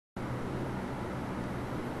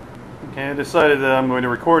Okay, I decided that I'm going to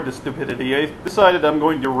record this stupidity. I decided I'm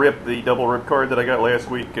going to rip the double rip card that I got last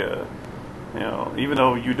week. You know, even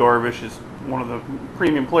though Yu Darvish is one of the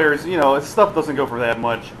premium players, you know, this stuff doesn't go for that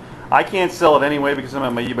much. I can't sell it anyway because I'm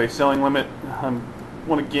at my eBay selling limit. I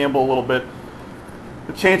want to gamble a little bit.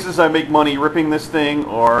 The chances I make money ripping this thing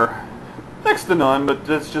are next to none, but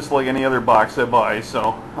it's just like any other box I buy.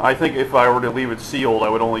 So I think if I were to leave it sealed, I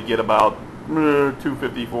would only get about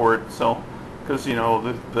 $250 for it. So, because you know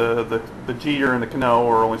the Ginter and the Cano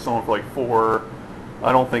are only selling for like $4.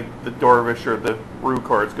 I don't think the Darvish or the Rue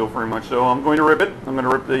cards go for very much. So I'm going to rip it. I'm going to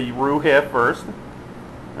rip the Rue half first.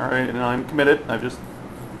 All right, and I'm committed. I've just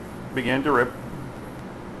began to rip.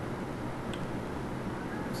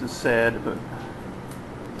 This is sad, but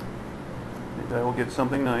maybe I will get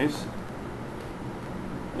something nice.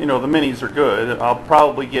 You know, the minis are good. I'll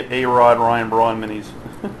probably get A-Rod, Ryan Braun minis.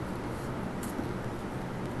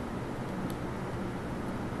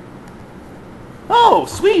 Oh,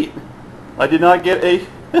 sweet! I did not get a...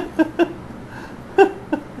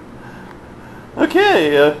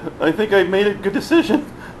 Okay, I think I made a good decision.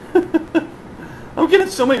 I'm getting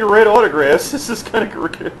so many red autographs. This is kind of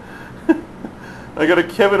great. I got a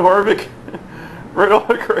Kevin Harvick red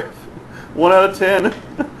autograph. 1 out of 10.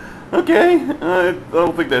 Okay, I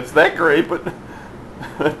don't think that's that great, but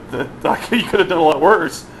you could have done a lot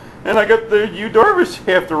worse. And I got the Yu Darvish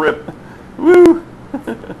half the rip. Woo!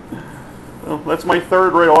 Well, that's my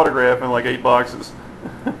third red autograph in like 8 boxes.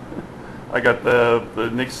 I got the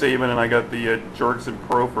Nick Saban and I got the Jorgensen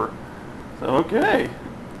Profer. So okay.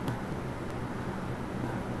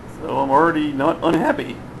 So I'm already not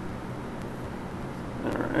unhappy.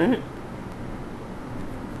 All right.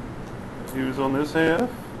 Who's on this half?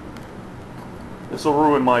 This will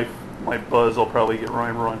ruin my buzz. I'll probably get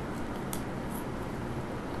Ryan Braun.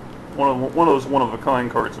 One of those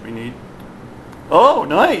one-of-a-kind cards that we need. Oh,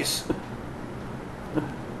 nice.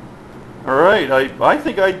 All right, I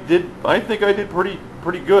think I did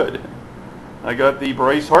pretty good. I got the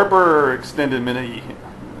Bryce Harper extended mini.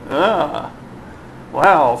 Ah,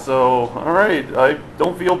 wow. So all right, I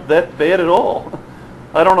don't feel that bad at all.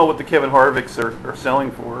 I don't know what the Kevin Harvicks are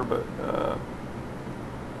selling for, but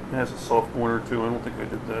it has a soft corner too. I don't think I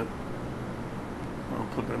did that. I'll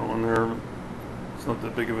put that on there. It's not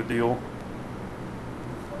that big of a deal.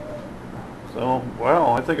 So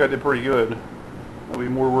wow, I think I did pretty good. I'll be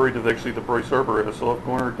more worried if actually the Bryce Harper had a soft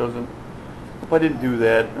corner. It doesn't. If I didn't do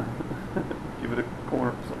that, give it a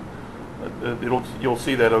corner. So, you'll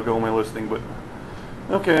see that. It'll go on my listing. But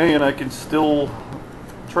okay, and I can still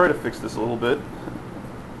try to fix this a little bit.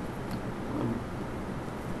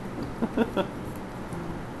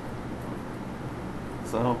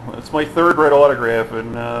 So it's my third red autograph,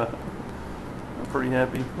 and I'm pretty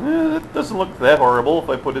happy. It doesn't look that horrible if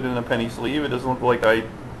I put it in a penny sleeve. It doesn't look like I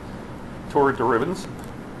tore it to ribbons.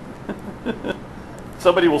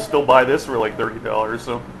 Somebody will still buy this for like $30,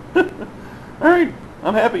 so alright,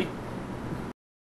 I'm happy.